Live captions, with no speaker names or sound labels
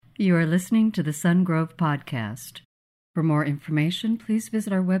You are listening to the Sungrove Podcast. For more information, please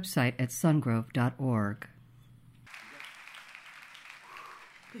visit our website at sungrove.org.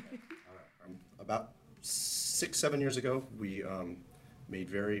 About 6-7 years ago, we made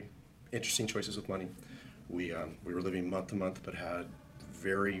very interesting choices with money. We were living month to month, but had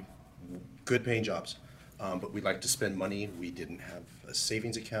very good paying jobs. But we liked to spend money. We didn't have a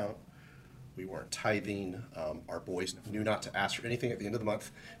savings account. We weren't tithing. Our boys knew not to ask for anything at the end of the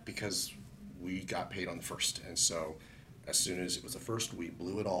month because we got paid on the first. And so as soon as it was the first, we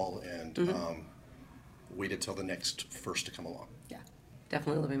blew it all and waited till the next first to come along. Yeah,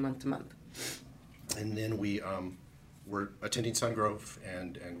 definitely living month to month. And then we were attending Sungrove,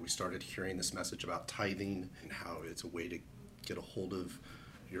 and we started hearing this message about tithing and how it's a way to get a hold of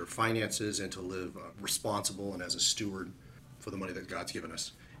your finances and to live responsible and as a steward for the money that God's given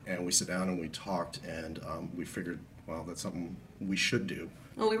us. And we sat down and we talked, and we figured, well, that's something we should do.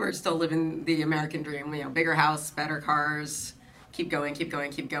 Well, we were still living the American dream, bigger house, better cars, keep going,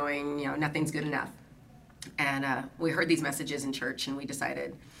 nothing's good enough. And we heard these messages in church, and we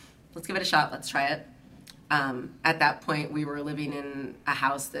decided, let's give it a shot, let's try it. At that point, we were living in a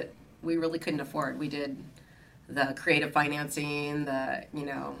house that we really couldn't afford. We did the creative financing, it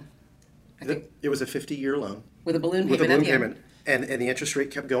was a 50-year loan. With a balloon payment. And the interest rate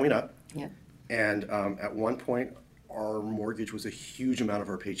kept going up. Yeah. And at one point, our mortgage was a huge amount of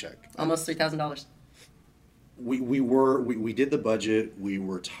our paycheck. Almost $3,000. We did the budget. We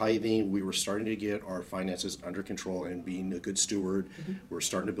were tithing. We were starting to get our finances under control and being a good steward. We were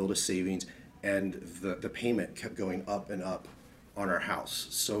starting to build a savings, and the payment kept going up and up on our house.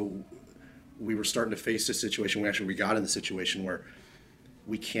 So we were starting to face a situation. We got in the situation where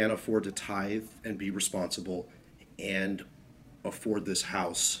we can't afford to tithe and be responsible and afford this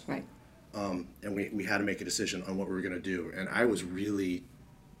house. Right. And we had to make a decision on what we were going to do. And I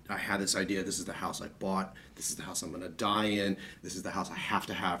had this idea, this is the house I bought, this is the house I'm going to die in, this is the house I have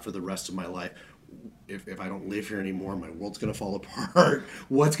to have for the rest of my life. If I don't live here anymore, my world's going to fall apart.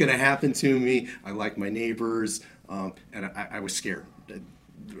 What's going to happen to me? I like my neighbors. And I was scared.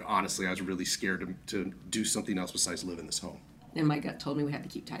 Honestly, I was really scared to do something else besides live in this home. And my gut told me we had to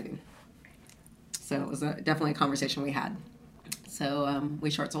keep tithing. So it was definitely a conversation we had. So we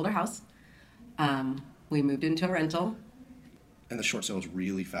short sold our house. We moved into a rental. And the short sale was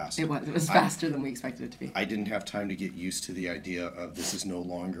really fast. It was faster than we expected it to be. I didn't have time to get used to the idea of this is no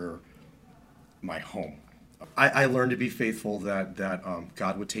longer my home. I learned to be faithful that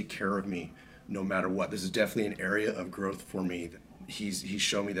God would take care of me no matter what. This is definitely an area of growth for me. He's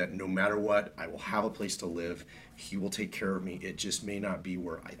shown me that no matter what, I will have a place to live. He will take care of me. It just may not be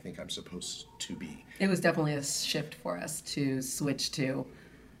where I think I'm supposed to be. It was definitely a shift for us to switch to,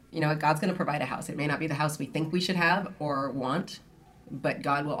 God's going to provide a house. It may not be the house we think we should have or want, but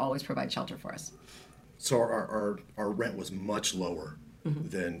God will always provide shelter for us. So our rent was much lower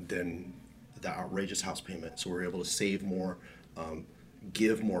than the outrageous house payment. So we were able to save more,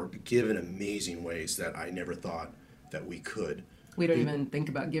 give in amazing ways that I never thought that we could. We don't even think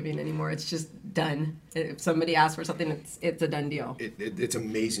about giving anymore. It's just done. If somebody asks for something, it's a done deal. It's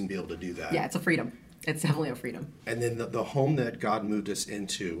amazing to be able to do that. Yeah, it's a freedom. It's definitely a freedom. And then the home that God moved us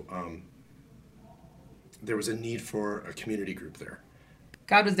into, there was a need for a community group there.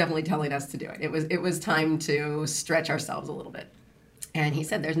 God was definitely telling us to do it. It was time to stretch ourselves a little bit. And he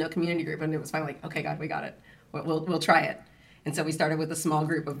said, there's no community group. And it was finally like, okay, God, we got it. We'll try it. And so we started with a small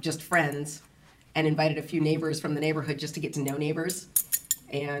group of just friends and invited a few neighbors from the neighborhood just to get to know neighbors.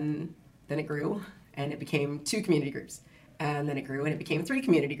 And then it grew, and it became 2 community groups. And then it grew, and it became 3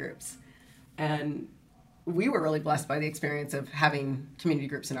 community groups. And we were really blessed by the experience of having community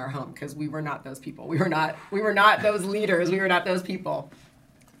groups in our home, because we were not those people. We were not those leaders. We were not those people.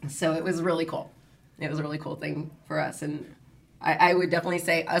 So it was really cool. It was a really cool thing for us. And I would definitely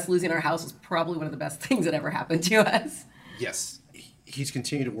say us losing our house was probably one of the best things that ever happened to us. Yes. He's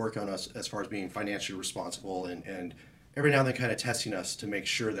continued to work on us as far as being financially responsible and every now and then kind of testing us to make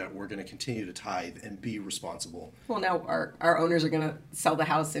sure that we're going to continue to tithe and be responsible. Well, now our owners are going to sell the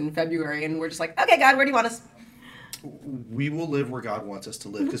house in February, and we're just like, okay, God, where do you want us? We will live where God wants us to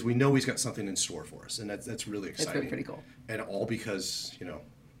live because we know he's got something in store for us, and that's really exciting. It's been pretty cool. And all because,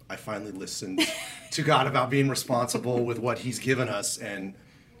 I finally listened to God about being responsible with what he's given us and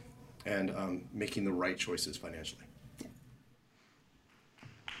making the right choices financially.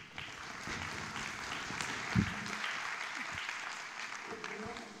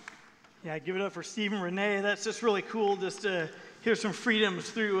 Yeah, give it up for Steve and Renee. That's just really cool just to hear some freedoms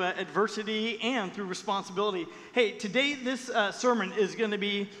through adversity and through responsibility. Hey, today this sermon is going to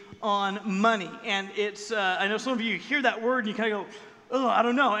be on money. And it's, I know some of you hear that word and you kind of go, oh, I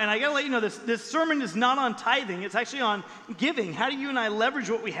don't know. And I got to let you know, this sermon is not on tithing. It's actually on giving. How do you and I leverage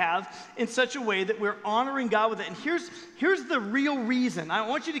what we have in such a way that we're honoring God with it? And here's the real reason. I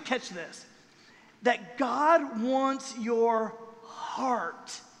want you to catch this. That God wants your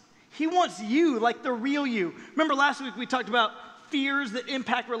heart. He wants you, like the real you. Remember last week we talked about fears that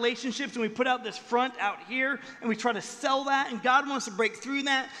impact relationships, and we put out this front out here, and we try to sell that, and God wants to break through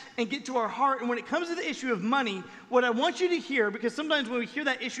that and get to our heart. And when it comes to the issue of money, what I want you to hear, because sometimes when we hear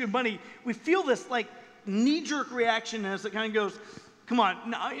that issue of money, we feel this like knee-jerk reaction as it kind of goes, come on,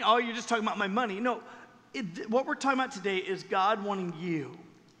 no, oh, you're just talking about my money. No, what we're talking about today is God wanting you,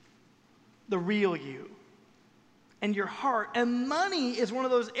 the real you, and your heart. And money is one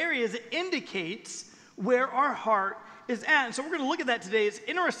of those areas that indicates where our heart is at. And so we're going to look at that today. It's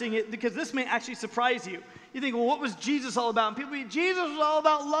interesting because this may actually surprise you. You think, well, what was Jesus all about? And people be, Jesus was all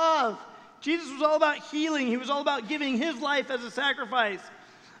about love. Jesus was all about healing. He was all about giving his life as a sacrifice.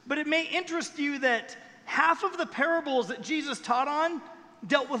 But it may interest you that half of the parables that Jesus taught on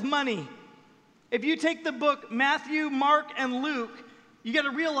dealt with money. If you take the book Matthew, Mark, and Luke, you got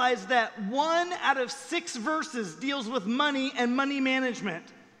to realize that 1 out of 6 verses deals with money and money management.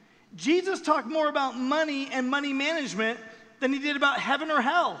 Jesus talked more about money and money management than he did about heaven or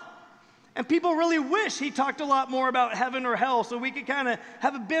hell. And people really wish he talked a lot more about heaven or hell so we could kind of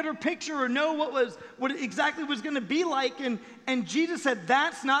have a better picture or know what it exactly was going to be like. And Jesus said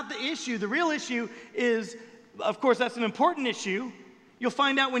that's not the issue. The real issue is, of course, that's an important issue. You'll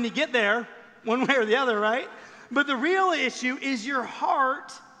find out when you get there, one way or the other, right? But the real issue is your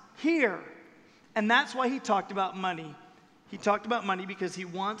heart here. And that's why he talked about money. He talked about money because he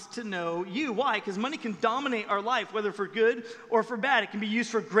wants to know you. Why? Because money can dominate our life, whether for good or for bad. It can be used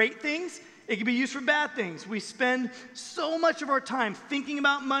for great things. It can be used for bad things. We spend so much of our time thinking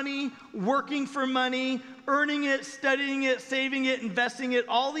about money, working for money, earning it, studying it, saving it, investing it,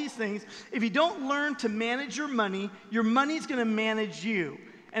 all these things. If you don't learn to manage your money's going to manage you.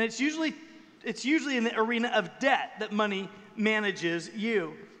 And it's usually in the arena of debt that money manages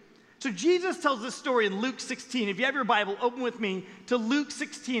you. So Jesus tells this story in Luke 16. If you have your Bible, open with me to Luke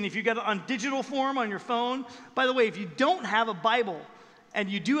 16. If you got it on digital form on your phone. By the way, if you don't have a Bible and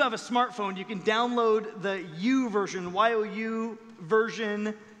you do have a smartphone, you can download the U version, Y-O-U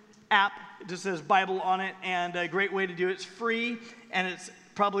version app. It just says Bible on it, and a great way to do it. It's free, and it's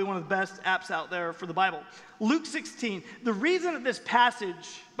probably one of the best apps out there for the Bible. Luke 16. The reason that this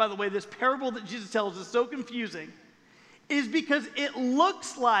passage, by the way, this parable that Jesus tells is so confusing is because it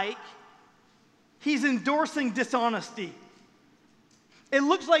looks like he's endorsing dishonesty. It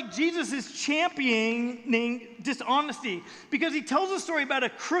looks like Jesus is championing dishonesty because he tells a story about a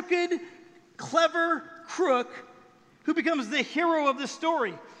crooked, clever crook who becomes the hero of the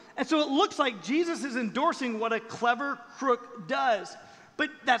story. And so it looks like Jesus is endorsing what a clever crook does. But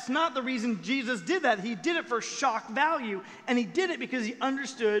that's not the reason Jesus did that. He did it for shock value, and he did it because he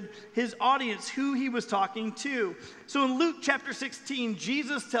understood his audience, who he was talking to. So in Luke chapter 16,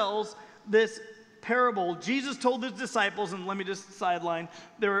 Jesus tells this parable. Jesus told his disciples, and let me just sideline,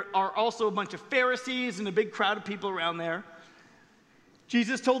 there are also a bunch of Pharisees and a big crowd of people around there.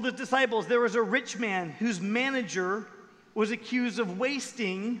 Jesus told his disciples there was a rich man whose manager was accused of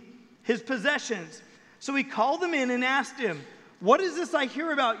wasting his possessions. So he called him in and asked him, "What is this I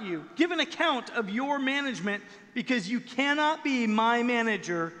hear about you? Give an account of your management, because you cannot be my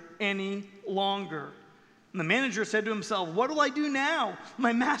manager any longer." And the manager said to himself, "What will I do now?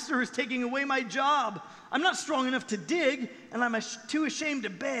 My master is taking away my job. I'm not strong enough to dig, and I'm too ashamed to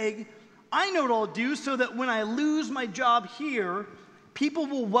beg. I know what I'll do so that when I lose my job here, people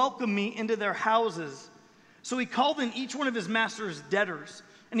will welcome me into their houses." So he called in each one of his master's debtors,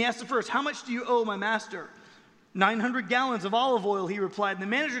 and he asked the first, "How much do you owe my master?" 900 gallons of olive oil, he replied. And the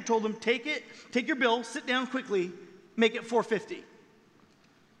manager told him, take your bill, sit down quickly, make it $450.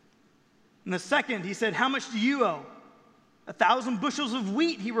 And the second, he said, "How much do you owe?" 1,000 bushels of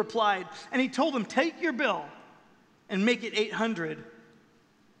wheat, he replied. And he told him, take your bill and make it 800.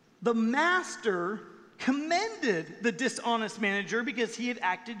 The master commended the dishonest manager because he had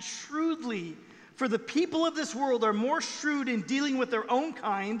acted shrewdly. For the people of this world are more shrewd in dealing with their own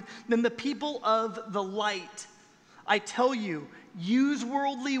kind than the people of the light. I tell you, use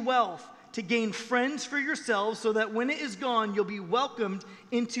worldly wealth to gain friends for yourselves so that when it is gone, you'll be welcomed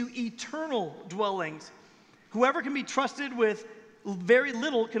into eternal dwellings. Whoever can be trusted with very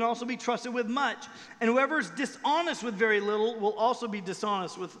little can also be trusted with much. And whoever is dishonest with very little will also be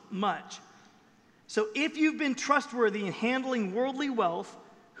dishonest with much. So if you've been trustworthy in handling worldly wealth,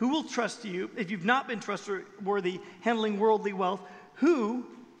 who will trust you? If you've not been trustworthy handling worldly wealth, who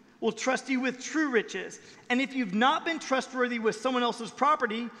will trust you with true riches. And if you've not been trustworthy with someone else's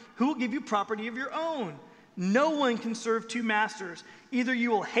property, who will give you property of your own? No one can serve two masters. Either you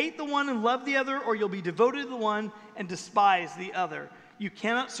will hate the one and love the other, or you'll be devoted to the one and despise the other. You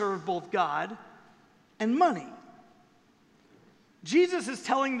cannot serve both God and money. Jesus is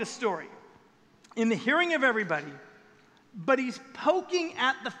telling the story in the hearing of everybody, but he's poking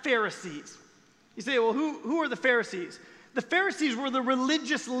at the Pharisees. You say, well, who are the Pharisees? The Pharisees were the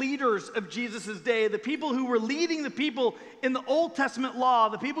religious leaders of Jesus' day, the people who were leading the people in the Old Testament law,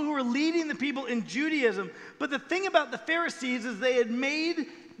 the people who were leading the people in Judaism. But the thing about the Pharisees is they had made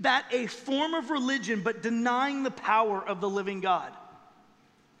that a form of religion, but denying the power of the living God.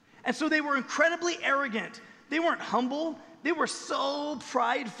 And so they were incredibly arrogant. They weren't humble. They were so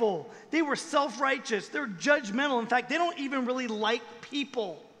prideful. They were self-righteous. They're judgmental. In fact, they don't even really like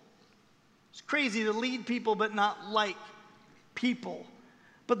people. It's crazy to lead people but not like people.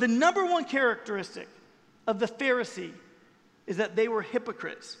 But the number one characteristic of the Pharisee is that they were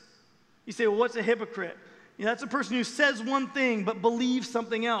hypocrites. You say, well, what's a hypocrite? You know, that's a person who says one thing but believes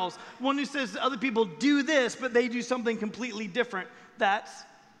something else. One who says other people do this, but they do something completely different. That's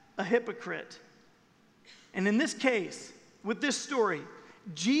a hypocrite. And in this case, with this story,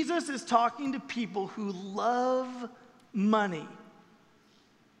 Jesus is talking to people who love money.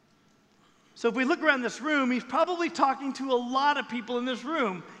 So if we look around this room, he's probably talking to a lot of people in this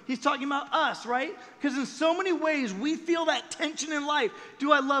room. He's talking about us, right? Because in so many ways, we feel that tension in life.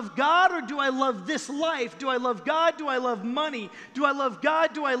 Do I love God or do I love this life? Do I love God? Do I love money? Do I love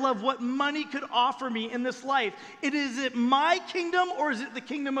God? Do I love what money could offer me in this life? Is it my kingdom or is it the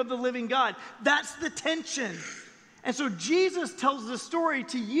kingdom of the living God? That's the tension. And so Jesus tells this story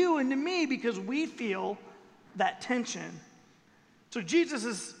to you and to me because we feel that tension. So Jesus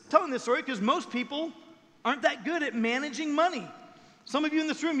is telling this story because most people aren't that good at managing money. Some of you in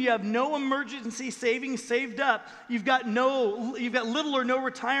this room, you have no emergency savings saved up. You've got little or no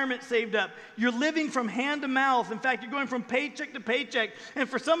retirement saved up. You're living from hand to mouth. In fact, you're going from paycheck to paycheck. And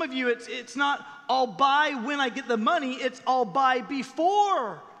for some of you, it's not I'll buy when I get the money. It's I'll buy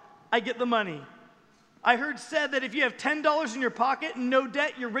before I get the money. I heard said that if you have $10 in your pocket and no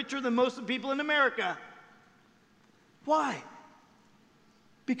debt, you're richer than most of the people in America. Why?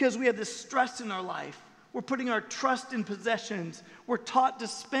 Because we have this stress in our life. We're putting our trust in possessions. We're taught to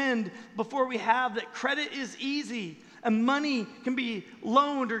spend before we have, that credit is easy and money can be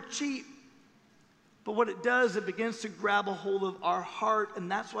loaned or cheap. But what it does, it begins to grab a hold of our heart,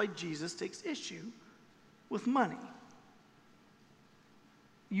 and that's why Jesus takes issue with money.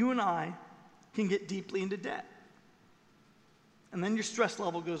 You and I can get deeply into debt. And then your stress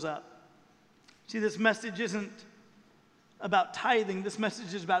level goes up. See, this message isn't about tithing. This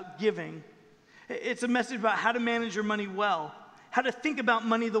message is about giving. It's a message about how to manage your money well, how to think about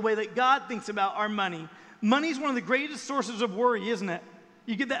money the way that God thinks about our money. Money is one of the greatest sources of worry, isn't it?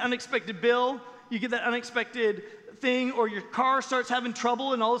 You get that unexpected bill, you get that unexpected thing, or your car starts having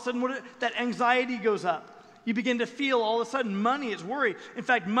trouble, and all of a sudden that anxiety goes up. You begin to feel all of a sudden money is worry. In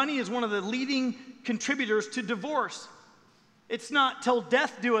fact, money is one of the leading contributors to divorce. It's not till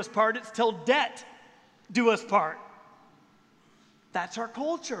death do us part, it's till debt do us part. That's our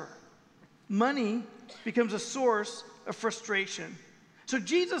culture. Money becomes a source of frustration. So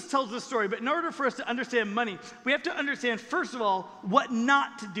Jesus tells this story, but in order for us to understand money, we have to understand, first of all, what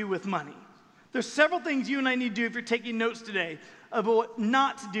not to do with money. There's several things you and I need to do if you're taking notes today about what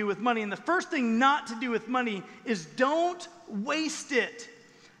not to do with money. And the first thing not to do with money is don't waste it.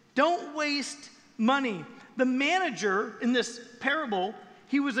 Don't waste money. The manager in this parable,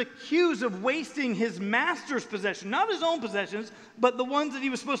 he was accused of wasting his master's possession, not his own possessions, but the ones that he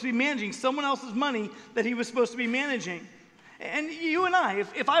was supposed to be managing, someone else's money that he was supposed to be managing. And you and I,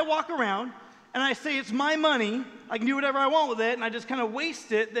 if I walk around and I say it's my money, I can do whatever I want with it, and I just kind of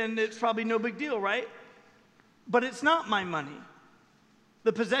waste it, then it's probably no big deal, right? But it's not my money.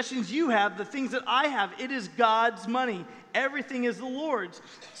 The possessions you have, the things that I have, it is God's money. Everything is the Lord's.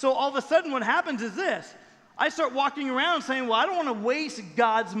 So all of a sudden what happens is this. I start walking around saying, well, I don't want to waste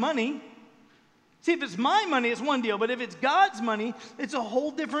God's money. See, if it's my money, it's one deal. But if it's God's money, it's a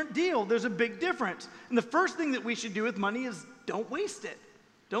whole different deal. There's a big difference. And the first thing that we should do with money is don't waste it.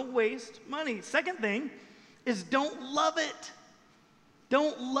 Don't waste money. Second thing is don't love it.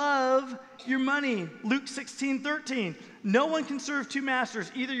 Don't love your money. Luke 16:13. No one can serve two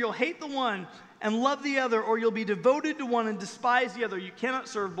masters. Either you'll hate the one and love the other, or you'll be devoted to one and despise the other. You cannot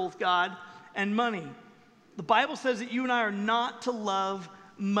serve both God and money. The Bible says that you and I are not to love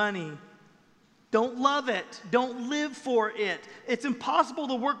money. Don't love it. Don't live for it. It's impossible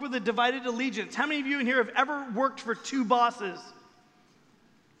to work with a divided allegiance. How many of you in here have ever worked for two bosses?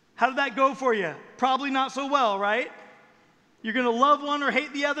 How did that go for you? Probably not so well, right? You're going to love one or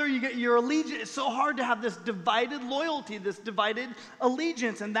hate the other. You get your allegiance. It's so hard to have this divided loyalty, this divided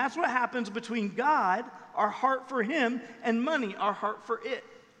allegiance. And that's what happens between God, our heart for him, and money, our heart for it.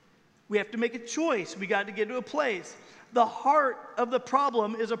 We have to make a choice. We got to get to a place. The heart of the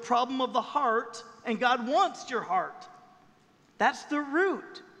problem is a problem of the heart, and God wants your heart. That's the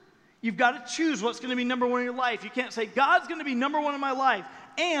root. You've got to choose what's going to be number one in your life. You can't say, God's going to be number one in my life,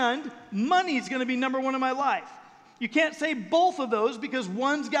 and money's going to be number one in my life. You can't say both of those because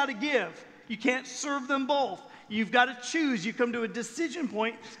one's got to give. You can't serve them both. You've got to choose. You come to a decision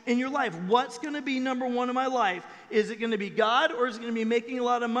point in your life. What's going to be number one in my life? Is it going to be God, or is it going to be making a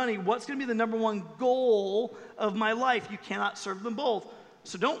lot of money? What's going to be the number one goal of my life? You cannot serve them both.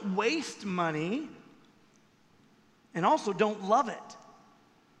 So don't waste money, and also don't love it.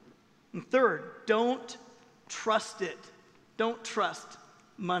 And third, don't trust it. Don't trust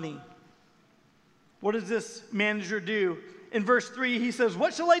money. What does this manager do? In verse 3, he says,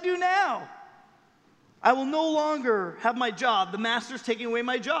 "What shall I do now? I will no longer have my job. The master's taking away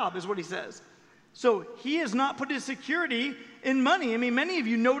my job," is what he says. So he has not put his security in money. I mean, many of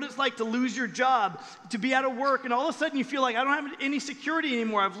you know what it's like to lose your job, to be out of work, and all of a sudden you feel like, I don't have any security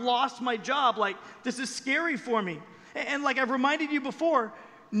anymore. I've lost my job. Like, this is scary for me. And like I've reminded you before,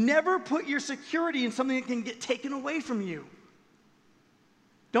 never put your security in something that can get taken away from you.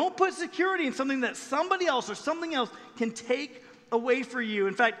 Don't put security in something that somebody else or something else can take away for you.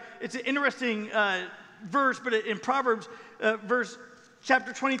 In fact, it's an interesting verse, but in Proverbs,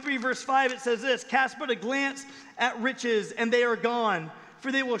 chapter 23, verse 5, it says this: "Cast but a glance at riches, and they are gone,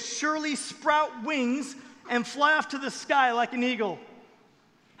 for they will surely sprout wings and fly off to the sky like an eagle."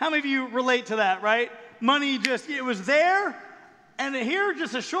 How many of you relate to that, right? Money it was there, and here,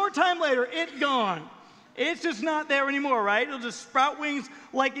 just a short time later, it's gone. It's just not there anymore, right? It'll just sprout wings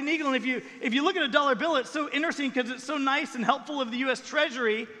like an eagle. And if you look at a dollar bill, it's so interesting because it's so nice and helpful of the U.S.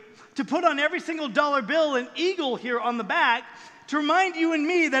 Treasury to put on every single dollar bill an eagle here on the back to remind you and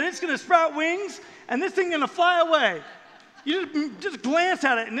me that it's going to sprout wings and this thing's going to fly away. You just glance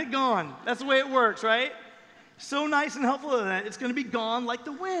at it and it's gone. That's the way it works, right? So nice and helpful of that. It's going to be gone like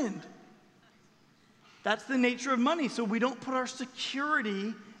the wind. That's the nature of money. So we don't put our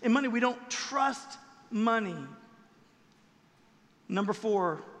security in money. We don't trust money. Number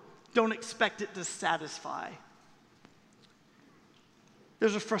 4, don't expect it to satisfy.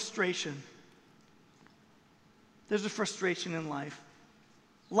 There's a frustration. There's a frustration in life.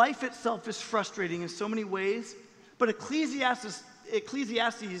 Life itself is frustrating in so many ways, but Ecclesiastes,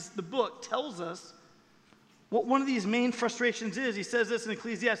 the book, tells us what one of these main frustrations is. He says this in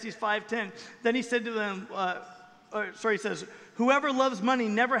Ecclesiastes 5:10. Then he said to them, he says, "Whoever loves money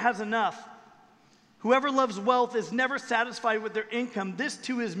never has enough. Whoever loves wealth is never satisfied with their income. This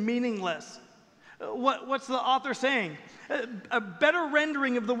too is meaningless." What's the author saying? A better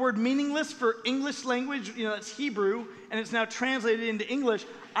rendering of the word meaningless for English language, that's Hebrew, and it's now translated into English.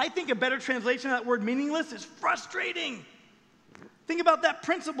 I think a better translation of that word meaningless is frustrating. Think about that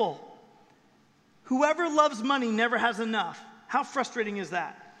principle. Whoever loves money never has enough. How frustrating is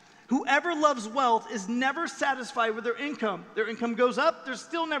that? Whoever loves wealth is never satisfied with their income. Their income goes up, they're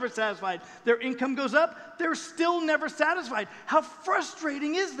still never satisfied. Their income goes up, they're still never satisfied. How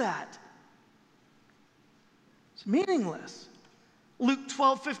frustrating is that? It's meaningless. Luke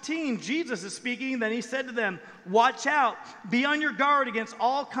 12:15, Jesus is speaking, then he said to them, "Watch out, be on your guard against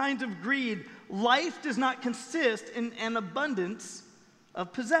all kinds of greed. Life does not consist in an abundance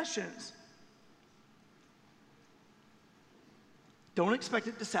of possessions." Don't expect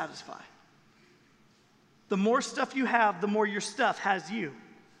it to satisfy. The more stuff you have, the more your stuff has you.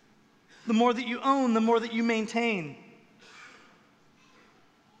 The more that you own, the more that you maintain.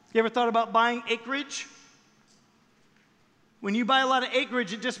 You ever thought about buying acreage? When you buy a lot of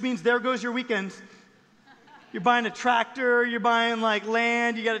acreage, it just means there goes your weekends. You're buying a tractor, you're buying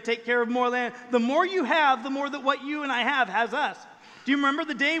land, you got to take care of more land. The more you have, the more that what you and I have has us. Do you remember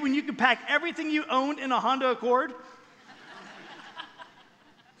the day when you could pack everything you owned in a Honda Accord?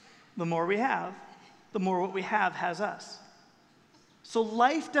 The more we have, the more what we have has us. So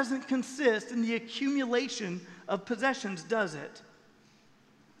life doesn't consist in the accumulation of possessions, does it?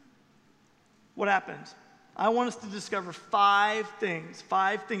 What happens? I want us to discover 5 things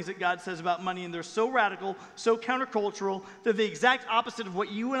that God says about money, and they're so radical, so countercultural, they're the exact opposite of what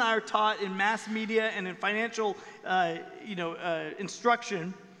you and I are taught in mass media and in financial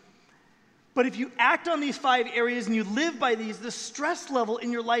instruction. But if you act on these 5 areas and you live by these, the stress level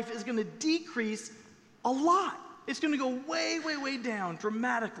in your life is going to decrease a lot. It's going to go way, way, way down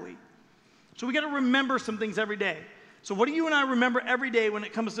dramatically. So we got to remember some things every day. So what do you and I remember every day when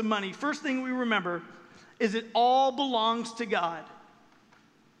it comes to money? First thing we remember is it all belongs to God.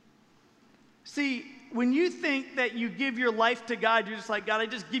 See, when you think that you give your life to God, you're just like, God, I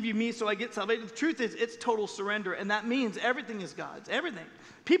just give you me so I get salvation. The truth is, it's total surrender, and that means everything is God's, everything.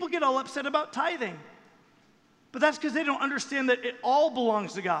 People get all upset about tithing, but that's because they don't understand that it all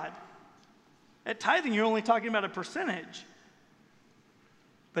belongs to God. At tithing, you're only talking about a percentage,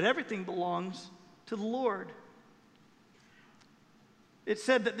 but everything belongs to the Lord. It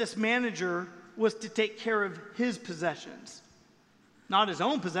said that this manager was to take care of his possessions, not his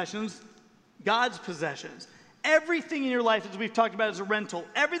own possessions, God's possessions. Everything in your life, as we've talked about, is a rental.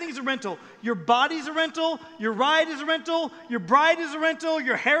 Everything is a rental. Your body's a rental. Your ride is a rental. Your bride is a rental.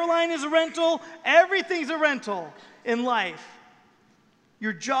 Your hairline is a rental. Everything's a rental in life.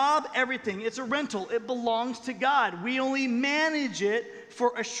 Your job, everything, it's a rental. It belongs to God. We only manage it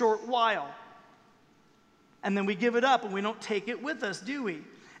for a short while. And then we give it up and we don't take it with us, do we?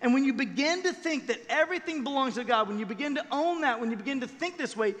 And when you begin to think that everything belongs to God, when you begin to own that, when you begin to think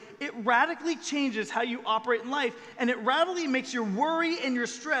this way, it radically changes how you operate in life, and it radically makes your worry and your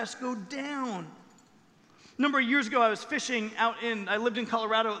stress go down. A number of years ago, I was fishing I lived in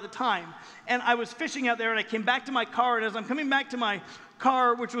Colorado at the time, and I was fishing out there, and I came back to my car, and as I'm coming back to my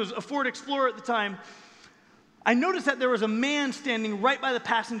car, which was a Ford Explorer at the time, I noticed that there was a man standing right by the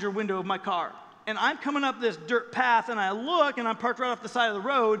passenger window of my car. And I'm coming up this dirt path, and I look, and I'm parked right off the side of the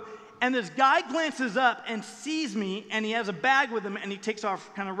road, and this guy glances up and sees me, and he has a bag with him, and he takes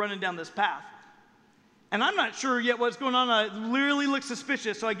off kind of running down this path. And I'm not sure yet what's going on. I literally look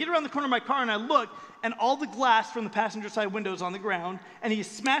suspicious. So I get around the corner of my car, and I look, and all the glass from the passenger side window is on the ground, and he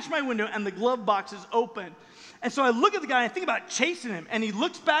smashed my window, and the glove box is open. And so I look at the guy, and I think about chasing him, and he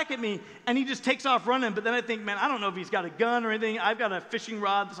looks back at me, and he just takes off running. But then I think, man, I don't know if he's got a gun or anything. I've got a fishing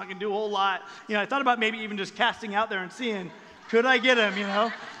rod, so I can do a whole lot. You know, I thought about maybe even just casting out there and seeing, could I get him, you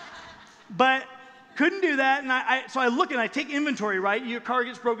know? But couldn't do that, and so I look, and I take inventory, right? Your car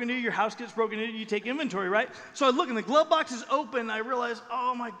gets broken into, your house gets broken into, you take inventory, right? So I look, and the glove box is open, and I realize,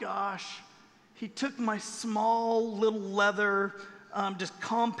 oh my gosh, he took my small little leather, just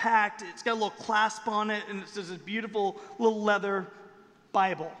compact, it's got a little clasp on it, and it's just this beautiful little leather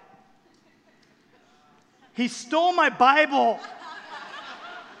Bible. He stole my Bible.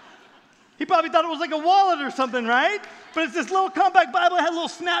 He probably thought it was like a wallet or something, right? But it's this little compact Bible. It had a little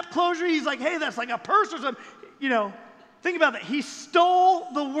snap closure. He's like, hey, that's like a purse or something. You know, think about that. He stole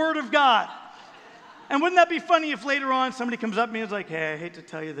the Word of God. And wouldn't that be funny if later on somebody comes up to me and is like, hey, I hate to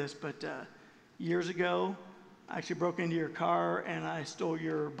tell you this, but years ago, I actually broke into your car and I stole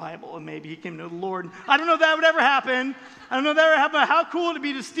your Bible, and maybe he came to the Lord. I don't know if that would ever happen. I don't know if that would ever happen. How cool would it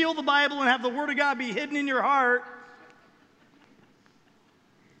be to steal the Bible and have the Word of God be hidden in your heart?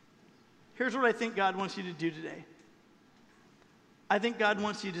 Here's what I think God wants you to do today. I think God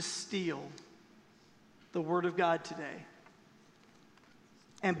wants you to steal the Word of God today.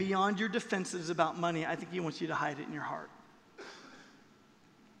 And beyond your defenses about money, I think He wants you to hide it in your heart.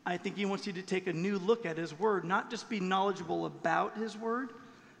 I think He wants you to take a new look at His Word, not just be knowledgeable about His Word,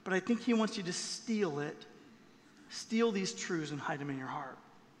 but I think He wants you to steal it, steal these truths and hide them in your heart.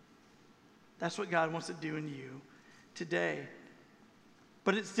 That's what God wants to do in you today.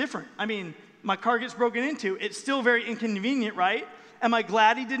 But it's different. I mean, my car gets broken into. It's still very inconvenient, right? Am I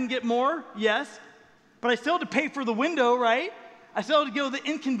glad He didn't get more? Yes. But I still had to pay for the window, right? I still had to go the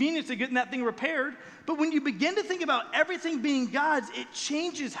inconvenience of getting that thing repaired. But when you begin to think about everything being God's, it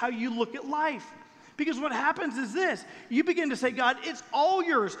changes how you look at life. Because what happens is this. You begin to say, God, it's all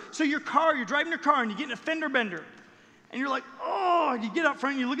yours. So your car, you're driving your car and you get in a fender bender. And you're like, oh, you get up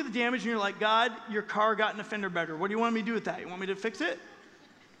front and you look at the damage and you're like, God, your car got in a fender bender. What do you want me to do with that? You want me to fix it?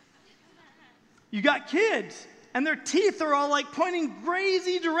 You got kids and their teeth are all like pointing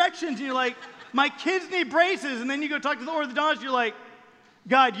crazy directions. And you're like, my kids need braces. And then you go talk to the orthodontist. You're like,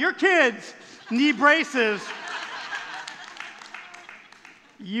 God, your kids need braces.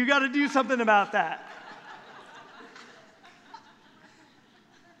 You got to do something about that.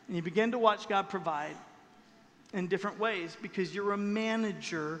 And you begin to watch God provide in different ways because you're a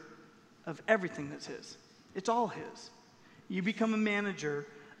manager of everything that's His. It's all His. You become a manager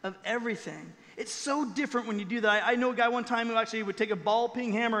of everything. It's so different when you do that. I know a guy one time who actually would take a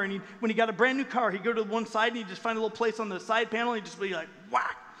ball-peen hammer and when he got a brand new car, he'd go to one side and he'd just find a little place on the side panel and he'd just be like,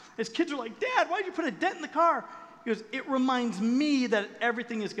 whack. His kids are like, Dad, why'd you put a dent in the car? He goes, it reminds me that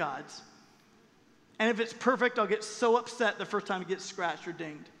everything is God's. And if it's perfect, I'll get so upset the first time it gets scratched or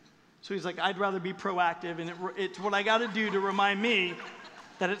dinged. So he's like, I'd rather be proactive, and it's what I got to do to remind me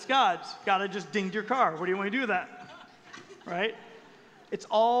that it's God's. God, I just dinged your car. What do you want me to do with that? Right? It's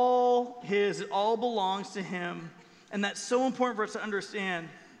all His. It all belongs to Him. And that's so important for us to understand.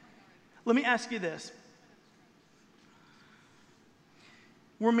 Let me ask you this.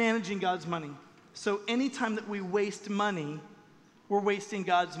 We're managing God's money. So anytime that we waste money, we're wasting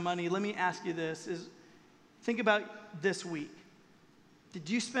God's money. Let me ask you this. Think about this week. Did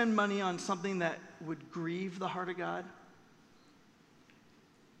you spend money on something that would grieve the heart of God?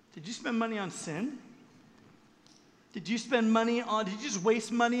 Did you spend money on sin? Did you just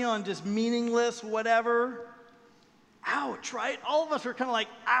waste money on just meaningless whatever? Ouch, right? All of us are kind of like,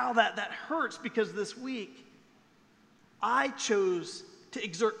 ow, that hurts, because this week I chose to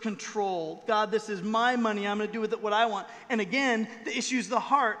exert control. God, this is my money. I'm going to do with it what I want. And again, the issue is the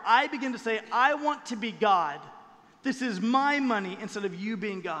heart. I begin to say, I want to be God. This is my money instead of you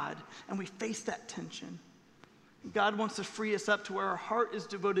being God. And we face that tension. God wants to free us up to where our heart is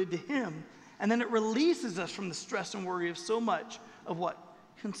devoted to him. And then it releases us from the stress and worry of so much of what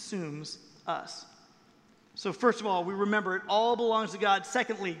consumes us. So first of all, we remember it all belongs to God.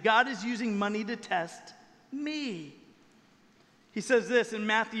 Secondly, God is using money to test me. He says this in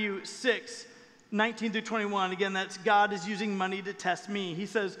Matthew 6, 19 through 21. Again, that's God is using money to test me. He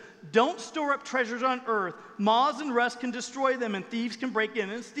says, don't store up treasures on earth. Moths and rust can destroy them, and thieves can break in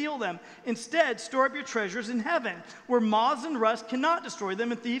and steal them. Instead, store up your treasures in heaven, where moths and rust cannot destroy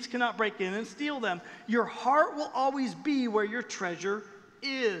them, and thieves cannot break in and steal them. Your heart will always be where your treasure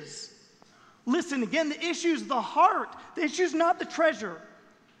is. Listen, again, the issue is the heart. The issue is not the treasure.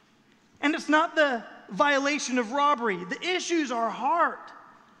 And it's not the violation of robbery. The issue is our heart.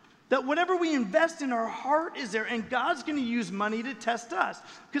 That whatever we invest in, our heart is there. And God's going to use money to test us.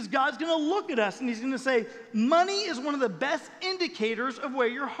 Because God's going to look at us and he's going to say, money is one of the best indicators of where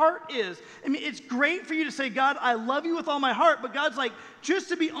your heart is. I mean, it's great for you to say, God, I love you with all my heart. But God's like, just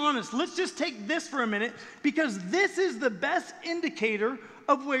to be honest, let's just take this for a minute. Because this is the best indicator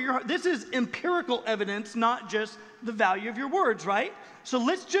of where your heart. This is empirical evidence, not just the value of your words, right? So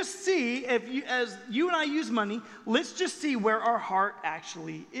let's just see, as you and I use money, let's just see where our heart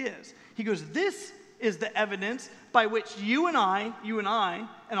actually is. He goes, this is the evidence by which you and I,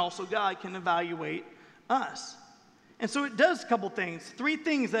 and also God can evaluate us. And so it does a couple things, 3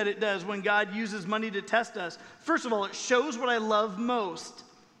 things that it does when God uses money to test us. First of all, it shows what I love most.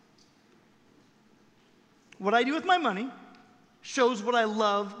 What I do with my money shows what I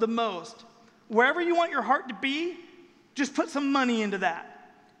love the most. Wherever you want your heart to be, just put some money into that.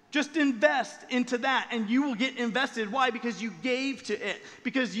 Just invest into that, and you will get invested. Why? Because you gave to it.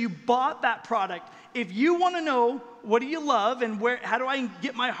 Because you bought that product. If you want to know what do you love and how do I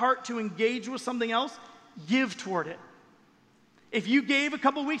get my heart to engage with something else, give toward it. If you gave a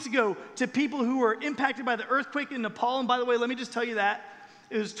couple weeks ago to people who were impacted by the earthquake in Nepal, and by the way, let me just tell you that,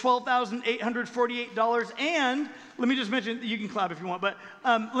 it was $12,848. And let me just mention, you can clap if you want, but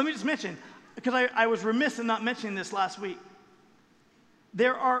let me just mention, because I was remiss in not mentioning this last week.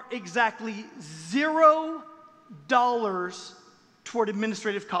 There are exactly $0 toward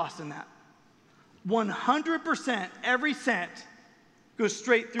administrative costs in that. 100%, every cent goes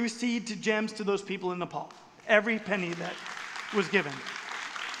straight through seed to gems to those people in Nepal. Every penny that was given.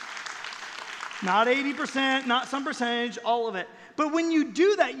 Not 80%, not some percentage, all of it. But when you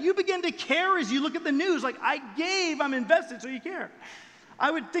do that, you begin to care as you look at the news. Like, I gave, I'm invested, so you care. I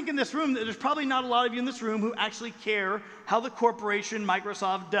would think in this room that there's probably not a lot of you in this room who actually care how the corporation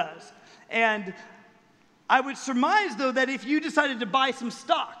Microsoft does. And I would surmise, though, that if you decided to buy some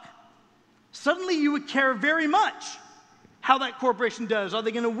stock, suddenly you would care very much how that corporation does. Are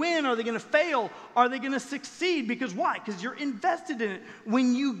they going to win? Are they going to fail? Are they going to succeed? Because why? Because you're invested in it.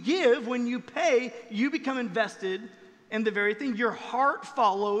 When you give, when you pay, you become invested in the very thing. Your heart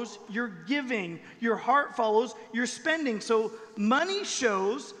follows your giving. Your heart follows your spending. So money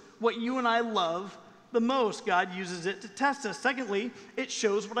shows what you and I love the most. God uses it to test us. Secondly, it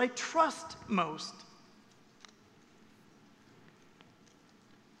shows what I trust most.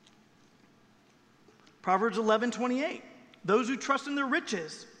 Proverbs 11:28. Those who trust in their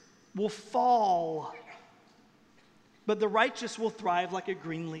riches will fall, but the righteous will thrive like a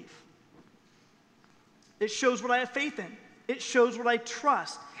green leaf. It shows what I have faith in. It shows what I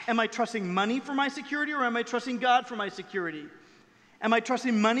trust. Am I trusting money for my security, or am I trusting God for my security? Am I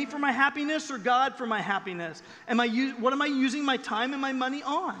trusting money for my happiness or God for my happiness? What am I using my time and my money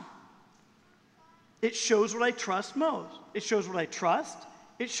on? It shows what I trust most. It shows what I trust.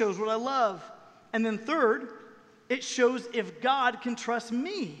 It shows what I love. And then third, it shows if God can trust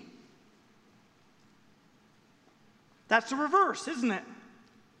me. That's the reverse, isn't it?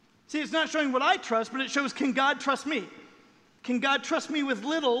 See, it's not showing what I trust, but it shows, can God trust me? Can God trust me with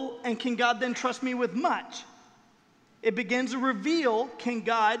little, and can God then trust me with much? It begins to reveal, can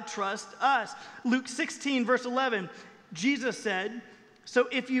God trust us? Luke 16, verse 11, Jesus said, so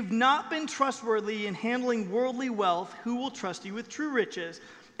if you've not been trustworthy in handling worldly wealth, who will trust you with true riches?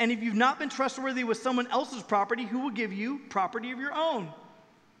 And if you've not been trustworthy with someone else's property, who will give you property of your own?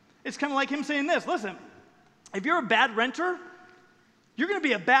 It's kind of like him saying this, listen, if you're a bad renter, you're going to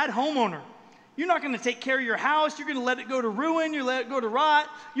be a bad homeowner. You're not going to take care of your house. You're going to let it go to ruin. You let it go to rot.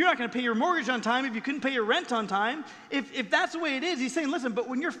 You're not going to pay your mortgage on time if you couldn't pay your rent on time. If that's the way it is, he's saying, listen, but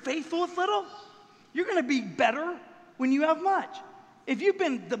when you're faithful with little, you're going to be better when you have much. If you've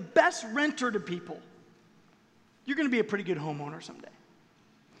been the best renter to people, you're going to be a pretty good homeowner someday.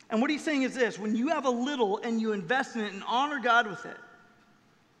 And what he's saying is this, when you have a little and you invest in it and honor God with it,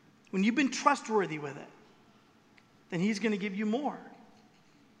 when you've been trustworthy with it, then he's going to give you more.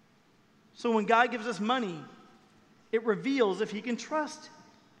 So when God gives us money, it reveals if he can trust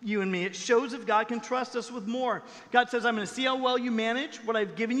you and me. It shows if God can trust us with more. God says, I'm going to see how well you manage what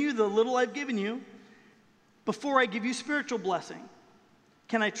I've given you, the little I've given you, before I give you spiritual blessing.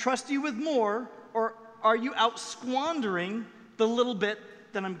 Can I trust you with more, or are you out squandering the little bit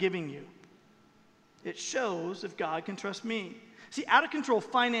that I'm giving you? It shows if God can trust me. See, out of control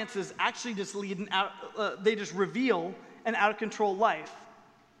finances actually just they just reveal an out of control life.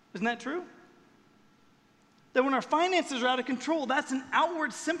 Isn't that true? That when our finances are out of control, that's an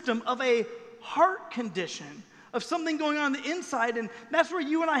outward symptom of a heart condition, of something going on the inside, and that's where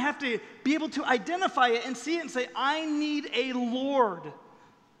you and I have to be able to identify it and see it and say, I need a Lord.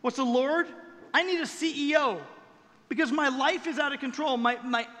 What's a Lord? I need a CEO, because my life is out of control.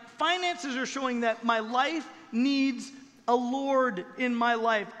 My finances are showing that my life needs a Lord in my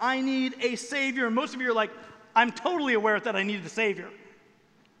life. I need a Savior. And most of you are like, I'm totally aware that I need a Savior.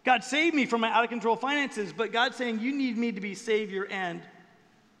 God saved me from my out of control finances, but God's saying you need me to be Savior and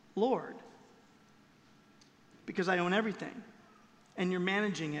Lord, because I own everything and you're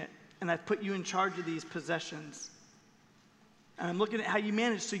managing it, and I've put you in charge of these possessions. And I'm looking at how you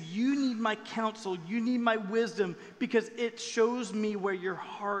manage. So you need my counsel, you need my wisdom, because it shows me where your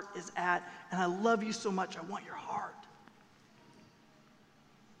heart is at, and I love you so much, I want your heart.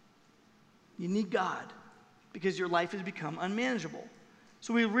 You need God because your life has become unmanageable.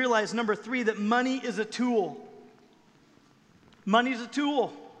 So we realize, number 3, that money is a tool. Money is a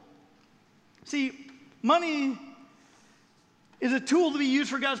tool. See, money is a tool to be used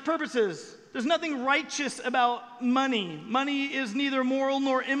for God's purposes. There's nothing righteous about money. Money is neither moral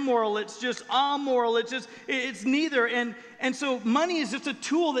nor immoral. It's just amoral. It's neither. And so money is just a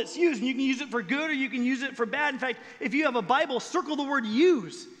tool that's used. And you can use it for good or you can use it for bad. In fact, if you have a Bible, circle the word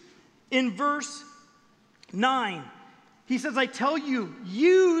use. In verse 9, he says, I tell you,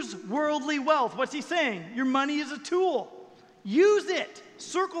 use worldly wealth. What's he saying? Your money is a tool. Use it.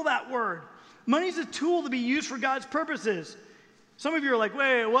 Circle that word. Money is a tool to be used for God's purposes. Some of you are like,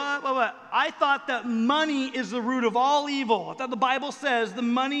 wait, what? I thought that money is the root of all evil. I thought the Bible says the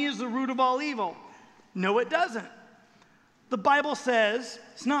money is the root of all evil. No, it doesn't. The Bible says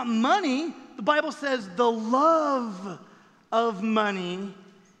it's not money. The Bible says the love of money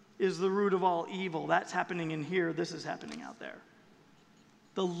is the root of all evil. That's happening in here. This is happening out there.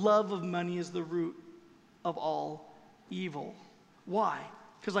 The love of money is the root of all evil. Why?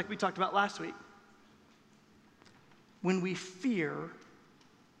 Because like we talked about last week, when we fear,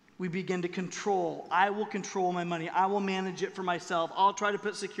 we begin to control. I will control my money. I will manage it for myself. I'll try to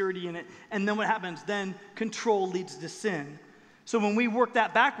put security in it. And then what happens? Then control leads to sin. So when we work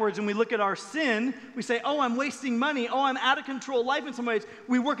that backwards and we look at our sin, we say, oh, I'm wasting money. Oh, I'm out of control life in some ways.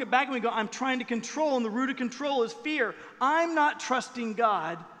 We work it back and we go, I'm trying to control, and the root of control is fear. I'm not trusting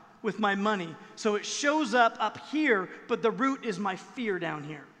God with my money. So it shows up here, but the root is my fear down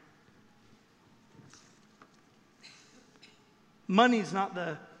here. Money's not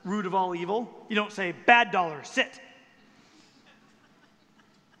the root of all evil. You don't say, bad dollar, sit.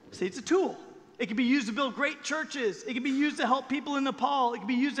 See, it's a tool. It can be used to build great churches. It can be used to help people in Nepal. It can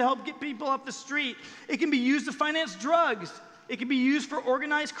be used to help get people off the street. It can be used to finance drugs. It can be used for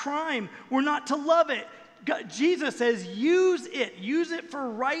organized crime. We're not to love it. Jesus says use it. Use it for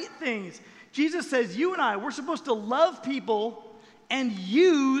right things. Jesus says you and I, we're supposed to love people and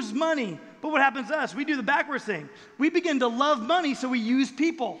use money. But what happens to us? We do the backwards thing. We begin to love money, so we use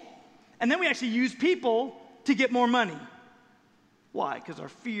people. And then we actually use people to get more money. Why? Because our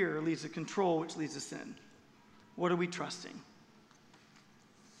fear leads to control, which leads to sin. What are we trusting?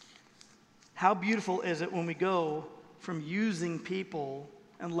 How beautiful is it when we go from using people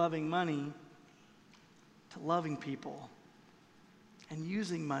and loving money to loving people and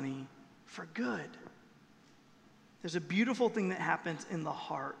using money for good? There's a beautiful thing that happens in the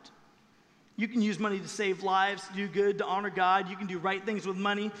heart. You can use money to save lives, to do good, to honor God. You can do right things with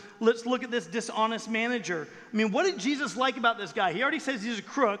money. Let's look at this dishonest manager. I mean, what did Jesus like about this guy? He already says he's a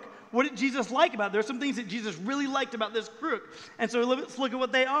crook. What did Jesus like about it? There are some things that Jesus really liked about this crook. And so let's look at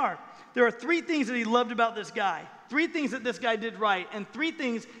what they are. There are 3 things that he loved about this guy. 3 things that this guy did right. And 3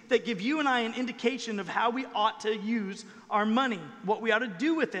 things that give you and I an indication of how we ought to use our money, what we ought to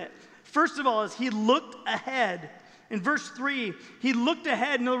do with it. First of all is he looked ahead. In verse 3, he looked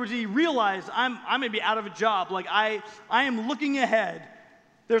ahead. In other words, he realized, I may be out of a job. Like, I am looking ahead.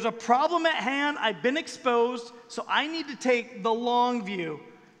 There's a problem at hand. I've been exposed, so I need to take the long view.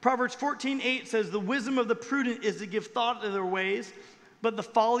 Proverbs 14:8 says, the wisdom of the prudent is to give thought to their ways, but the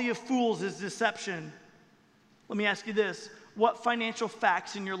folly of fools is deception. Let me ask you this. What financial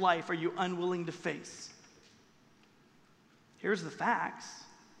facts in your life are you unwilling to face? Here's the facts,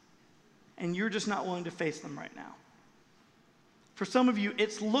 and you're just not willing to face them right now. For some of you,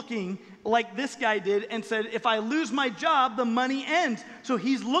 it's looking like this guy did and said, if I lose my job, the money ends. So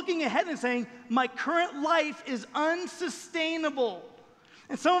he's looking ahead and saying, my current life is unsustainable.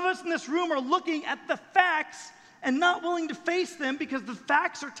 And some of us in this room are looking at the facts and not willing to face them because the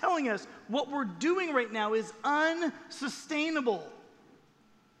facts are telling us what we're doing right now is unsustainable.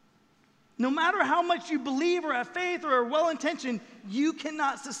 No matter how much you believe or have faith or are well-intentioned, you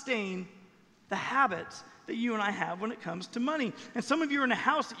cannot sustain the habits that you and I have when it comes to money. And some of you are in a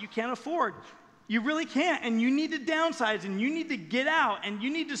house that you can't afford. You really can't, and you need to downsize, and you need to get out, and you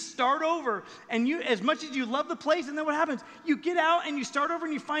need to start over. And you, as much as you love the place, and then what happens? You get out and you start over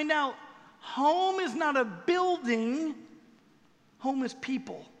and you find out home is not a building, home is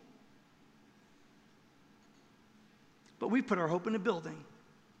people. But we put our hope in a building,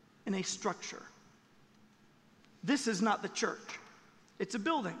 in a structure. This is not the church. It's a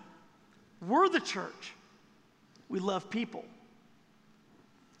building. We're the church. We love people.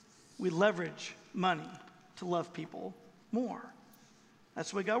 We leverage money to love people more.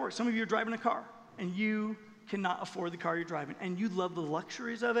 That's the way God works. Some of you are driving a car, and you cannot afford the car you're driving, and you love the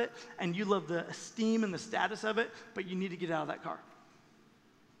luxuries of it, and you love the esteem and the status of it, but you need to get out of that car.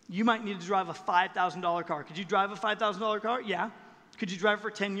 You might need to drive a $5,000 car. Could you drive a $5,000 car? Yeah. Could you drive it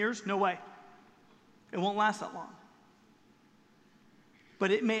for 10 years? No way. It won't last that long. But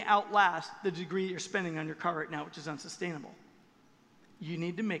it may outlast the degree you're spending on your car right now, which is unsustainable. You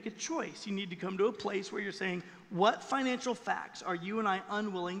need to make a choice. You need to come to a place where you're saying, what financial facts are you and I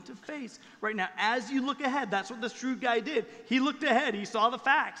unwilling to face right now? As you look ahead, that's what this true guy did. He looked ahead. He saw the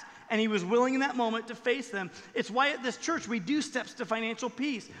facts, and he was willing in that moment to face them. It's why at this church we do Steps to Financial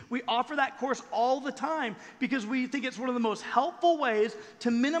Peace. We offer that course all the time because we think it's one of the most helpful ways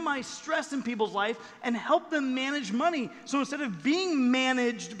to minimize stress in people's life and help them manage money. So instead of being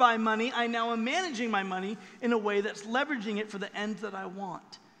managed by money, I now am managing my money in a way that's leveraging it for the ends that I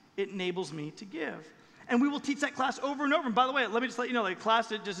want. It enables me to give. And we will teach that class over and over. And by the way, let me just let you know, the class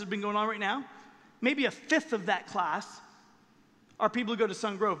that just has been going on right now, maybe 1/5 of that class are people who go to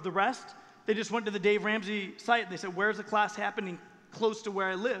Sun Grove. The rest, they just went to the Dave Ramsey site. They said, where's the class happening close to where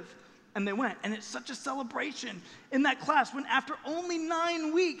I live? And they went. And it's such a celebration in that class when after only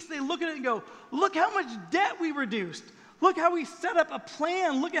 9 weeks, they look at it and go, look how much debt we reduced. Look how we set up a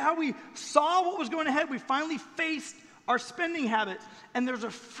plan. Look at how we saw what was going ahead. We finally faced our spending habits. And there's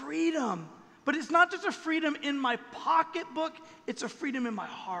a freedom. But it's not just a freedom in my pocketbook, it's a freedom in my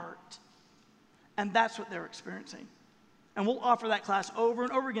heart. And that's what they're experiencing. And we'll offer that class over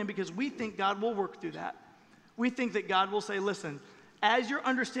and over again because we think God will work through that. We think that God will say, listen, as you're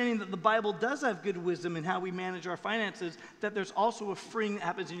understanding that the Bible does have good wisdom in how we manage our finances, that there's also a freeing that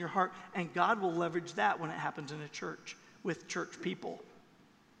happens in your heart, and God will leverage that when it happens in a church with church people.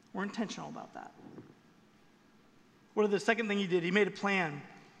 We're intentional about that. What is the second thing he did? He made a plan.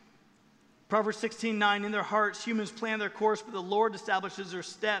 Proverbs 16:9, in their hearts, humans plan their course, but the Lord establishes their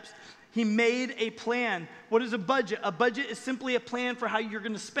steps. He made a plan. What is a budget? A budget is simply a plan for how you're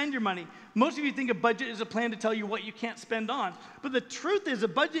going to spend your money. Most of you think a budget is a plan to tell you what you can't spend on. But the truth is, a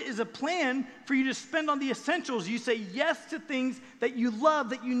budget is a plan for you to spend on the essentials. You say yes to things that you love,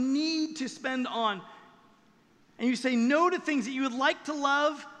 that you need to spend on. And you say no to things that you would like to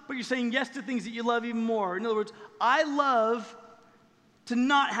love, but you're saying yes to things that you love even more. In other words, I love to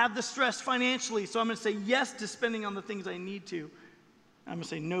not have the stress financially, so I'm going to say yes to spending on the things I need to. I'm going to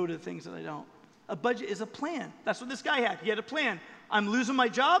say no to the things that I don't. A budget is a plan. That's what this guy had. He had a plan. I'm losing my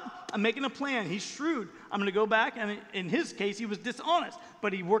job. I'm making a plan. He's shrewd. I'm going to go back, and in his case, he was dishonest,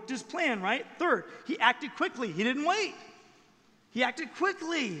 but he worked his plan, right? Third, he acted quickly. He didn't wait. He acted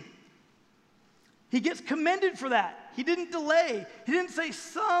quickly. He gets commended for that. He didn't delay. He didn't say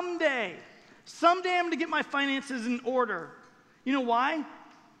someday I'm going to get my finances in order. You know why?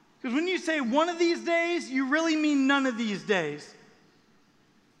 Because when you say one of these days, you really mean none of these days.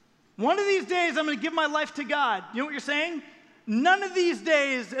 One of these days, I'm going to give my life to God. You know what you're saying? None of these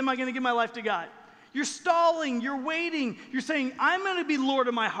days am I going to give my life to God. You're stalling, you're waiting. You're saying, I'm going to be Lord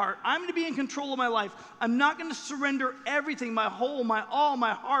of my heart. I'm going to be in control of my life. I'm not going to surrender everything, my whole, my all,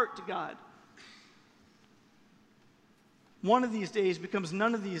 my heart to God. One of these days becomes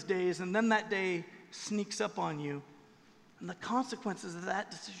none of these days, and then that day sneaks up on you. And the consequences of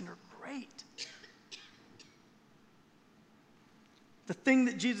that decision are great. The thing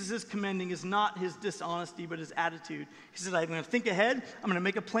that Jesus is commending is not his dishonesty, but his attitude. He says, I'm going to think ahead. I'm going to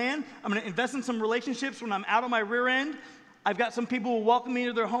make a plan. I'm going to invest in some relationships when I'm out on my rear end. I've got some people who will welcome me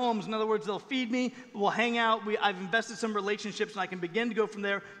to their homes. In other words, they'll feed me. We'll hang out. I've invested some relationships, and I can begin to go from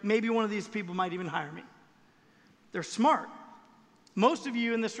there. Maybe one of these people might even hire me. They're smart. Most of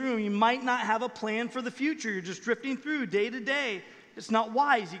you in this room, you might not have a plan for the future. You're just drifting through day to day. It's not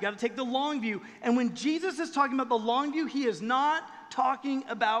wise. You got to take the long view. And when Jesus is talking about the long view, he is not talking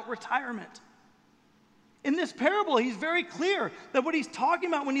about retirement. In this parable, he's very clear that what he's talking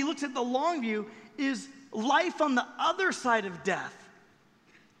about when he looks at the long view is life on the other side of death.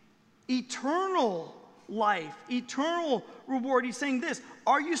 Eternal life, eternal reward. He's saying this,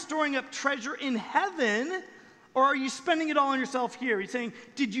 are you storing up treasure in heaven, or are you spending it all on yourself here? He's saying,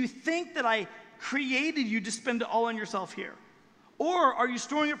 did you think that I created you to spend it all on yourself here? Or are you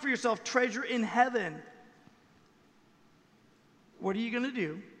storing up for yourself treasure in heaven? What are you going to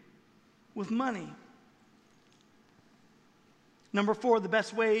do with money? Number 4, the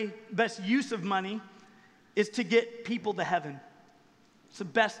best use of money is to get people to heaven. It's the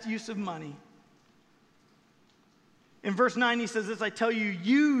best use of money. In verse 9, he says this, I tell you,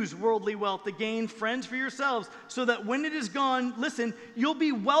 use worldly wealth to gain friends for yourselves, so that when it is gone, listen, you'll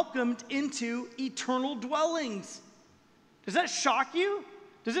be welcomed into eternal dwellings. Does that shock you?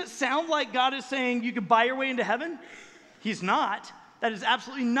 Does it sound like God is saying you could buy your way into heaven? He's not. That is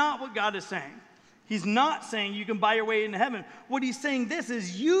absolutely not what God is saying. He's not saying you can buy your way into heaven. What he's saying this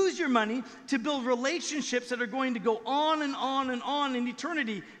is use your money to build relationships that are going to go on and on and on in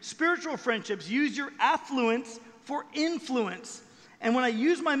eternity. Spiritual friendships. Use your affluence for influence. And when I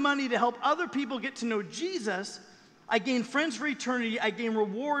use my money to help other people get to know Jesus, I gain friends for eternity. I gain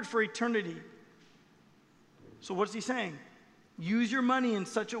reward for eternity. So what's he saying? Use your money in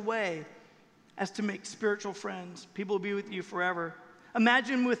such a way as to make spiritual friends. People will be with you forever.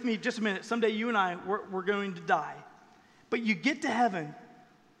 Imagine with me just a minute, someday you and I, we're going to die. But you get to heaven.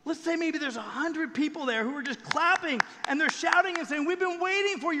 Let's say maybe there's 100 people there who are just clapping and they're shouting and saying, we've been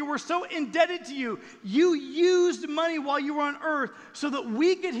waiting for you. We're so indebted to you. You used money while you were on earth so that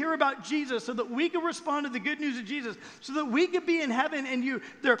we could hear about Jesus, so that we could respond to the good news of Jesus, so that we could be in heaven. And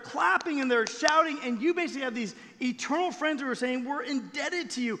they're clapping and they're shouting, and you basically have these eternal friends who are saying, we're indebted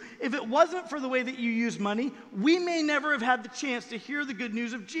to you. If it wasn't for the way that you use money, we may never have had the chance to hear the good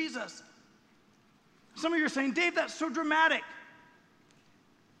news of Jesus. Some of you are saying, Dave, that's so dramatic.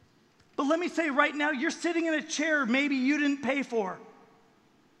 But let me say right now, you're sitting in a chair maybe you didn't pay for.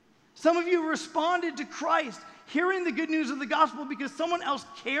 Some of you responded to Christ, hearing the good news of the gospel because someone else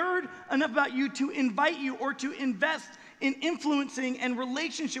cared enough about you to invite you or to invest in influencing and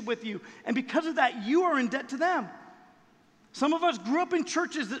relationship with you. And because of that, you are in debt to them. Some of us grew up in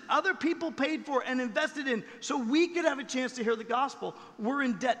churches that other people paid for and invested in so we could have a chance to hear the gospel. We're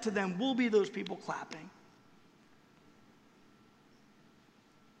in debt to them. We'll be those people clapping.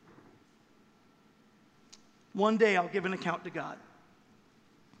 One day I'll give an account to God.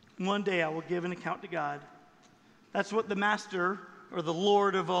 One day I will give an account to God. That's what the master or the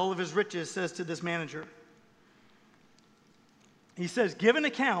Lord of all of his riches says to this manager. He says, give an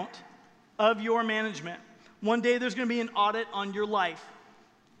account of your management. One day there's going to be an audit on your life.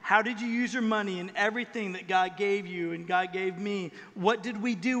 How did you use your money and everything that God gave you and God gave me? What did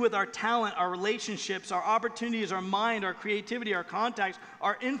we do with our talent, our relationships, our opportunities, our mind, our creativity, our contacts,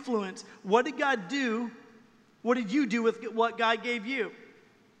 our influence? What did God do? What did you do with what God gave you?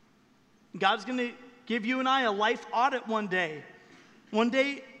 God's going to give you and I a life audit one day. One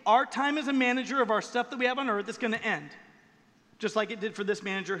day, our time as a manager of our stuff that we have on earth is going to end. Just like it did for this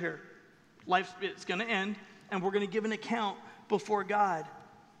manager here. It's going to end, and we're going to give an account before God.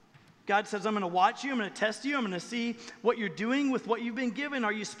 God says, I'm going to watch you. I'm going to test you. I'm going to see what you're doing with what you've been given.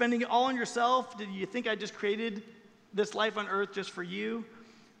 Are you spending it all on yourself? Did you think I just created this life on earth just for you?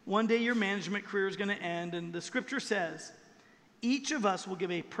 One day your management career is going to end, and the scripture says, each of us will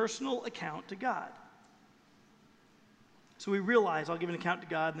give a personal account to God. So we realize I'll give an account to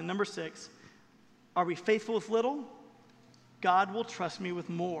God. And then number 6, are we faithful with little? God will trust me with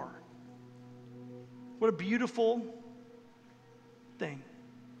more. What a beautiful thing.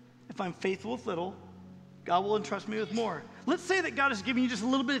 if I'm faithful with little, God will entrust me with more. Let's say that God is giving you just a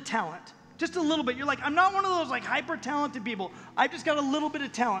little bit of talent. Just a little bit. You're like, I'm not one of those like hyper talented people. I've just got a little bit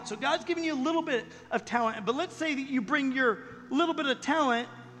of talent. So God's giving you a little bit of talent. But let's say that you bring your little bit of talent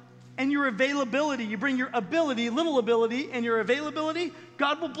and your availability. You bring your ability, little ability, and your availability.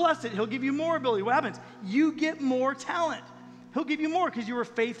 God will bless it. He'll give you more ability. What happens? You get more talent. He'll give you more because you were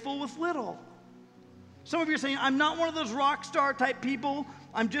faithful with little. Some of you are saying, I'm not one of those rock star type people.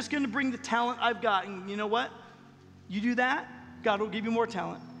 I'm just going to bring the talent I've got. And you know what? You do that, God will give you more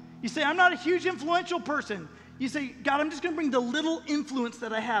talent. You say, I'm not a huge influential person. You say, God, I'm just going to bring the little influence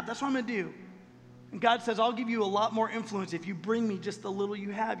that I have. That's what I'm going to do. And God says, I'll give you a lot more influence if you bring me just the little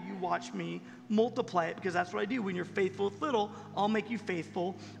you have. You watch me multiply it, because that's what I do. When you're faithful with little, I'll make you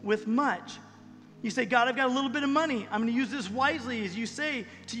faithful with much. You say, God, I've got a little bit of money. I'm going to use this wisely, as you say,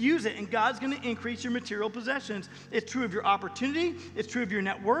 to use it. And God's going to increase your material possessions. It's true of your opportunity. It's true of your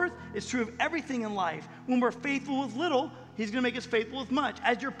net worth. It's true of everything in life. When we're faithful with little, He's going to make us faithful with much.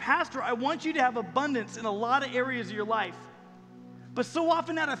 As your pastor, I want you to have abundance in a lot of areas of your life. But so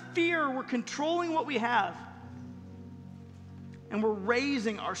often out of fear, we're controlling what we have. And we're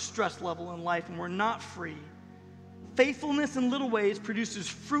raising our stress level in life, and we're not free. Faithfulness in little ways produces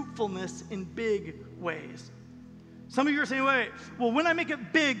fruitfulness in big ways. Some of you are saying, wait, well, when I make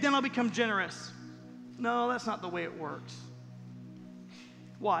it big, then I'll become generous. No, that's not the way it works.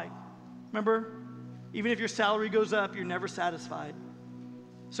 Why? Remember, even if your salary goes up, you're never satisfied.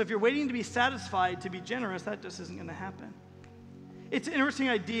 So if you're waiting to be satisfied to be generous, that just isn't going to happen. It's an interesting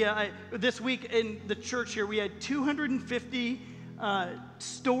idea. This week in the church here, we had 250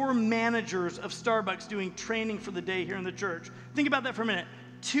 store managers of Starbucks doing training for the day here in the church. Think about that for a minute.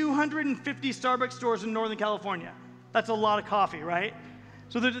 250 Starbucks stores in Northern California. That's a lot of coffee, right?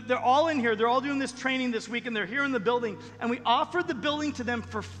 So they're all in here. They're all doing this training this week, and they're here in the building. And we offered the building to them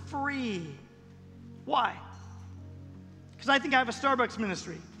for free. Why? Because I think I have a Starbucks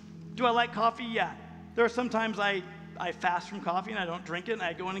ministry. Do I like coffee? Yeah. There are sometimes I fast from coffee and I don't drink it, and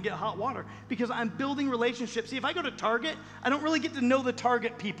I go in and get hot water because I'm building relationships. See, if I go to Target, I don't really get to know the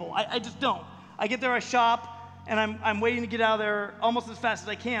Target people. I just don't. I get there, I shop, and I'm waiting to get out of there almost as fast as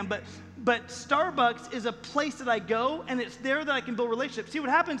I can. But Starbucks is a place that I go, and it's there that I can build relationships. See,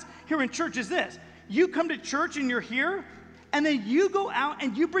 what happens here in church is this. You come to church and you're here, and then you go out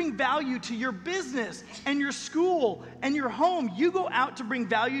and you bring value to your business and your school and your home. You go out to bring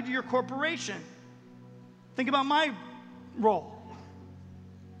value to your corporation. Think about my role.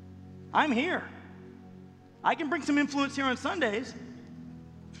 I'm here. I can bring some influence here on Sundays,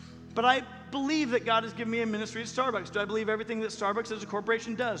 but I believe that God has given me a ministry at Starbucks. Do I believe everything that Starbucks as a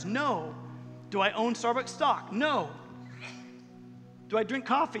corporation does? No. Do I own Starbucks stock? No. Do I drink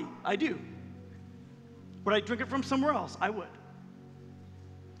coffee? I do. Would I drink it from somewhere else? I would.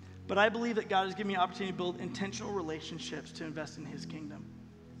 But I believe that God has given me an opportunity to build intentional relationships to invest in His kingdom.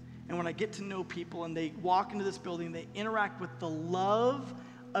 And when I get to know people and they walk into this building, they interact with the love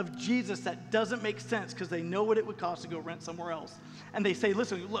of Jesus that doesn't make sense because they know what it would cost to go rent somewhere else. And they say,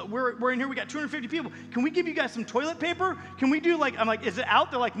 listen, look, we're in here, we got 250 people. Can we give you guys some toilet paper? Can we do I'm like, is it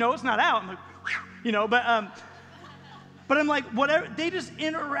out? They're like, no, it's not out. I'm like, whew, but I'm like, whatever. They just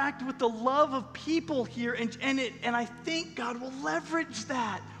interact with the love of people here, and I think God will leverage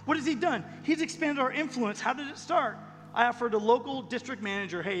that. What has He done? He's expanded our influence. How did it start? I offered a local district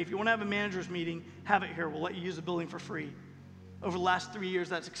manager, hey, if you want to have a manager's meeting, have it here. We'll let you use the building for free. Over the last 3 years,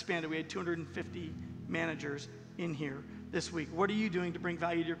 that's expanded. We had 250 managers in here this week. What are you doing to bring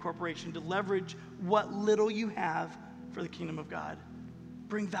value to your corporation, to leverage what little you have for the kingdom of God?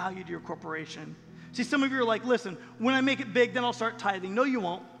 Bring value to your corporation. See, some of you are like, listen, when I make it big, then I'll start tithing. No, you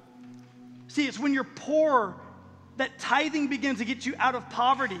won't. See, it's when you're poor that tithing begins to get you out of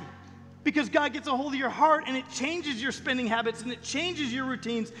poverty. Because God gets a hold of your heart, and it changes your spending habits, and it changes your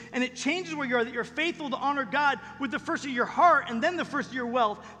routines, and it changes where you are, that you're faithful to honor God with the first of your heart and then the first of your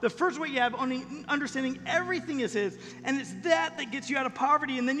wealth. The first way you have understanding everything is His, and it's that gets you out of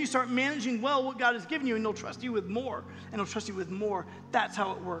poverty, and then you start managing well what God has given you, and He'll trust you with more, and He'll trust you with more. That's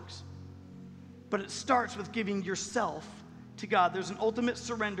how it works. But it starts with giving yourself to God. There's an ultimate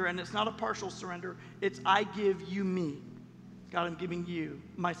surrender, and it's not a partial surrender. It's I give you me. God, I'm giving you,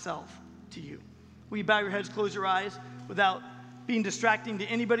 myself, to you. Will you bow your heads, close your eyes without being distracting to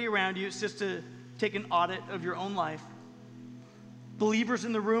anybody around you? It's just to take an audit of your own life. Believers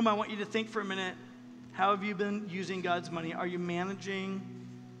in the room, I want you to think for a minute, how have you been using God's money? Are you managing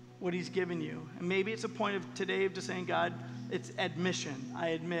what He's given you? And maybe it's a point of today of just saying, God, it's admission.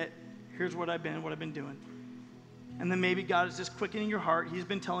 I admit, here's what I've been doing. And then maybe God is just quickening your heart. He's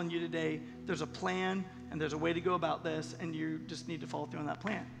been telling you today, there's a plan and there's a way to go about this, and you just need to follow through on that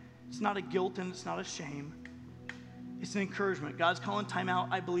plan. It's not a guilt and it's not a shame. It's an encouragement. God's calling time out,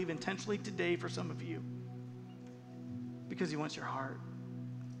 I believe, intentionally today for some of you because he wants your heart.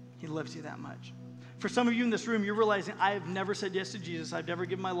 He loves you that much. For some of you in this room, you're realizing, I have never said yes to Jesus. I've never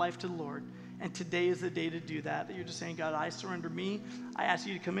given my life to the Lord. And today is the day to do that. That you're just saying, God, I surrender me. I ask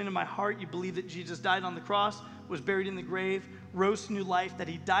you to come into my heart. You believe that Jesus died on the cross, was buried in the grave, rose to new life, that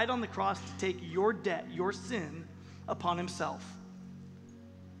he died on the cross to take your debt, your sin, upon himself.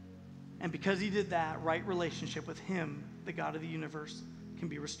 And because he did that, right relationship with him, the God of the universe, can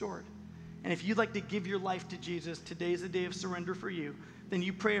be restored. And if you'd like to give your life to Jesus, today's the day of surrender for you. Then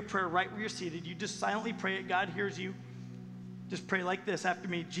you pray a prayer right where you're seated. You just silently pray it. God hears you. Just pray like this after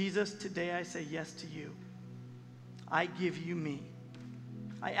me. Jesus, today I say yes to you. I give you me.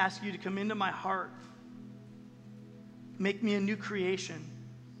 I ask you to come into my heart. Make me a new creation.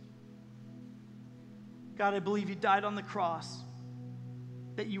 God, I believe you died on the cross,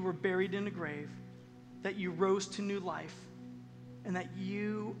 that you were buried in a grave, that you rose to new life, and that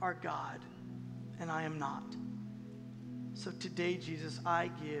you are God, and I am not. So today, Jesus, I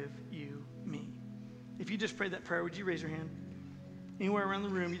give you me. If you just prayed that prayer, would you raise your hand? Anywhere around the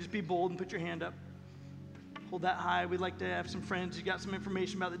room, you just be bold and put your hand up. Hold that high. We'd like to have some friends. You got some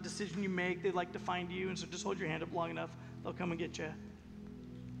information about the decision you make. They'd like to find you, and so just hold your hand up long enough. They'll come and get you.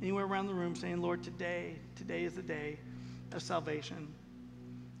 Anywhere around the room saying, Lord, today is the day of salvation.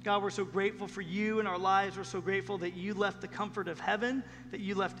 God, we're so grateful for you in our lives. We're so grateful that you left the comfort of heaven, that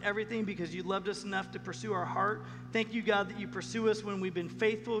you left everything because you loved us enough to pursue our heart. Thank you, God, that you pursue us when we've been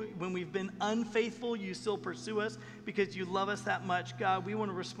faithful. When we've been unfaithful, you still pursue us because you love us that much. God, we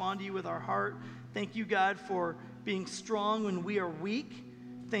want to respond to you with our heart. Thank you, God, for being strong when we are weak.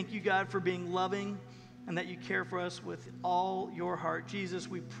 Thank you, God, for being loving and that you care for us with all your heart. Jesus,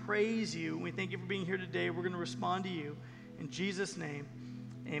 we praise you. We thank you for being here today. We're going to respond to you. In Jesus' name,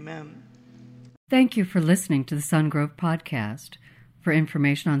 amen. Thank you for listening to the Sungrove Podcast. For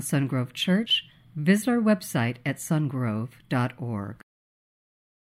information on Sungrove Church, visit our website at sungrove.org.